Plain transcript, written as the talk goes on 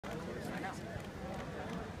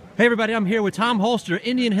Hey everybody, I'm here with Tom Holster.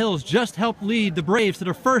 Indian Hills just helped lead the Braves to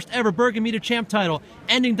their first ever Bergen Meter champ title,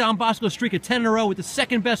 ending Don Bosco's streak of 10 in a row with the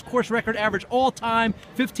second best course record average all time,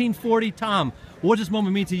 1540. Tom, what does this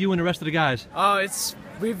moment mean to you and the rest of the guys? Oh,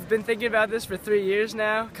 we've been thinking about this for 3 years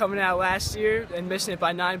now, coming out last year and missing it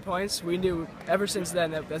by 9 points. We knew ever since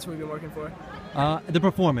then that's what we've been working for. The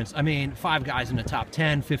performance, I mean, 5 guys in the top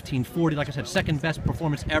 10, 1540, like I said, second best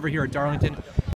performance ever here at Darlington.